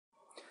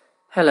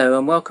Hello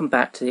and welcome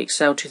back to the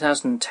Excel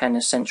 2010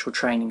 Essential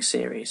Training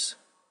Series.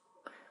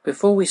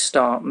 Before we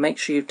start, make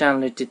sure you've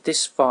downloaded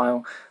this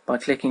file by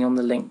clicking on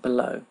the link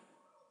below.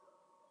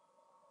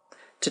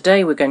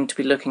 Today we're going to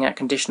be looking at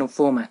conditional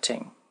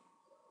formatting.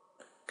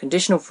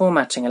 Conditional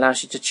formatting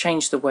allows you to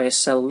change the way a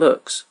cell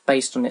looks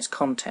based on its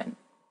content.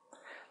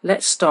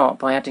 Let's start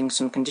by adding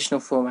some conditional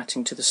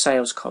formatting to the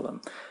sales column.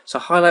 So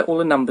highlight all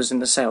the numbers in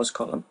the sales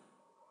column,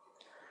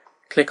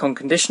 click on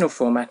conditional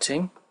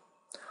formatting,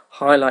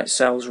 highlight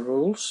sales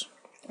rules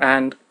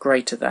and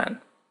greater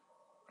than.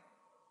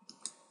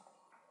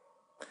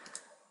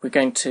 We're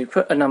going to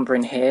put a number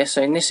in here.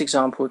 So in this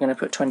example we're going to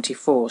put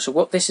 24. So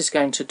what this is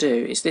going to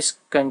do is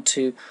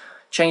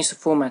change the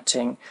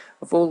formatting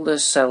of all the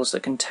cells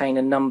that contain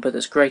a number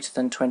that's greater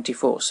than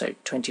 24, so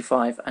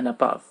 25 and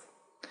above.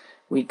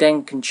 We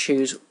then can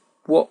choose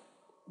what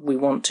we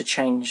want to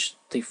change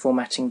the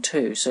formatting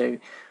to. So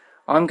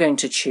I'm going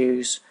to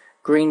choose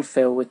green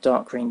fill with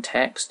dark green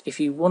text. If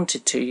you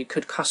wanted to, you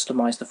could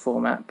customize the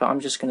format, but I'm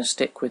just going to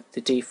stick with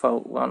the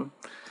default one.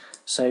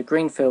 So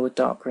green fill with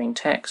dark green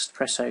text,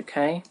 press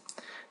OK.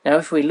 Now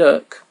if we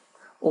look,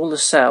 all the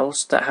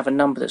cells that have a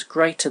number that's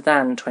greater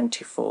than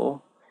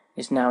 24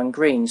 is now in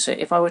green. So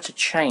if I were to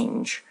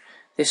change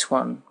this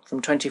one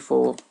from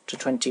 24 to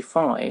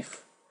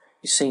 25,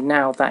 you see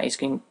now that is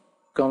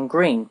gone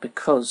green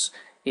because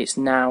it's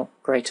now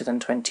greater than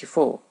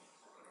 24.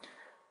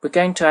 We're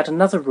going to add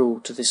another rule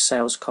to this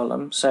sales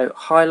column, so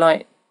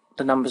highlight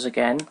the numbers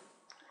again,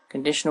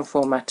 conditional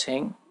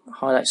formatting,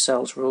 highlight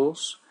sales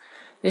rules.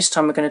 This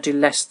time we're going to do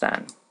less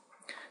than.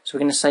 So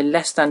we're going to say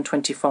less than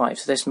 25,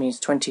 so this means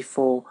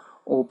 24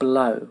 or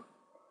below.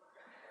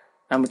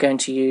 And we're going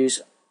to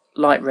use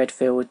light red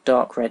fill with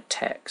dark red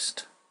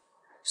text.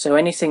 So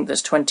anything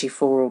that's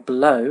 24 or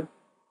below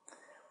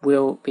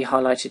will be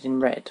highlighted in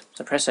red.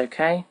 So press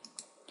OK.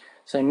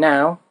 So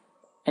now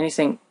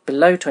anything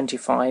below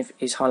 25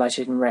 is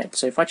highlighted in red.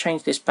 So if I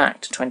change this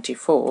back to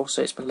 24,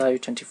 so it's below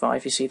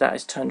 25, you see that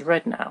is turned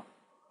red now.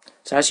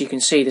 So as you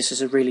can see, this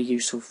is a really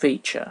useful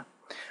feature.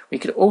 We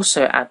could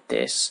also add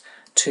this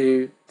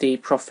to the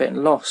profit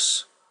and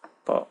loss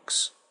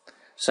box.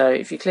 So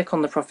if you click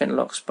on the profit and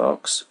loss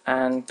box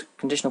and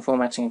conditional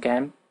formatting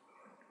again,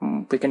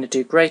 we're going to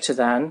do greater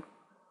than.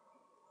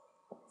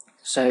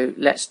 So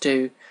let's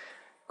do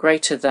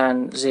greater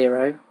than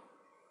 0.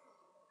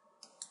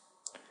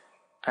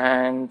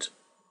 And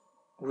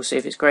we'll see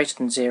if it's greater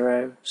than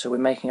 0, so we're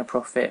making a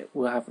profit.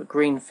 We'll have a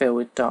green fill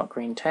with dark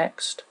green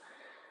text.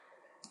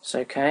 It's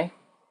OK.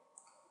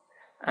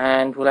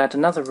 And we'll add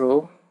another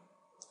rule.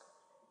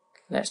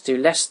 Let's do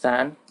less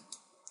than.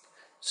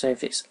 So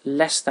if it's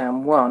less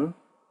than 1,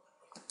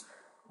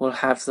 we'll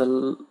have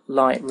the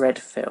light red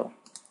fill.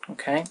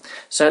 Okay.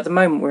 So at the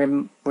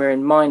moment we're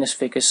in minus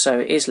figures, so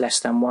it is less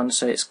than 1,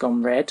 so it's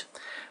gone red.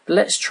 But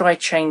let's try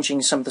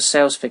changing some of the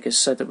sales figures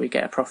so that we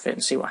get a profit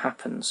and see what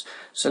happens.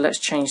 So let's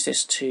change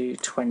this to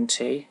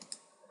 20.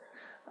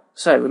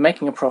 So we're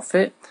making a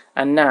profit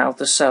and now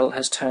the cell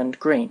has turned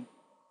green.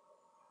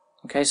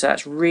 Okay, so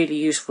that's really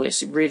useful.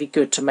 It's really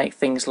good to make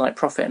things like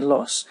profit and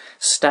loss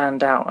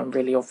stand out and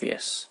really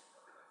obvious.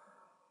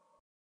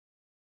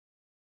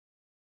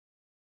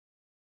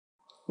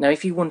 Now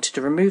if you wanted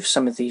to remove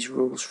some of these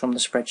rules from the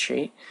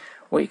spreadsheet,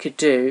 what you could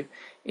do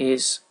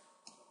is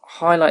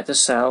highlight the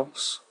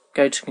cells,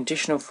 go to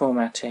conditional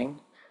formatting,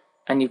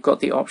 and you've got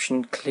the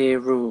option clear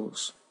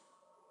rules.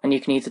 And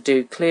you can either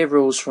do clear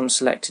rules from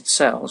selected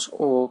cells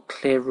or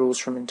clear rules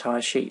from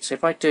entire sheets. So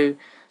if I do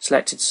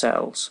selected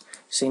cells,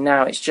 see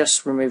now it's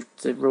just removed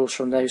the rules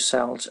from those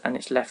cells and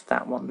it's left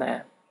that one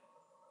there.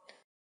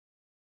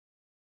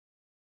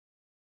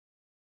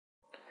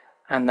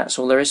 And that's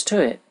all there is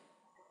to it.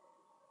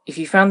 If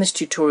you found this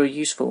tutorial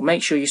useful,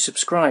 make sure you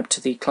subscribe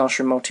to the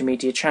Classroom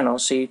Multimedia channel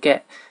so you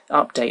get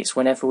updates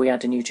whenever we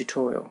add a new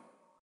tutorial.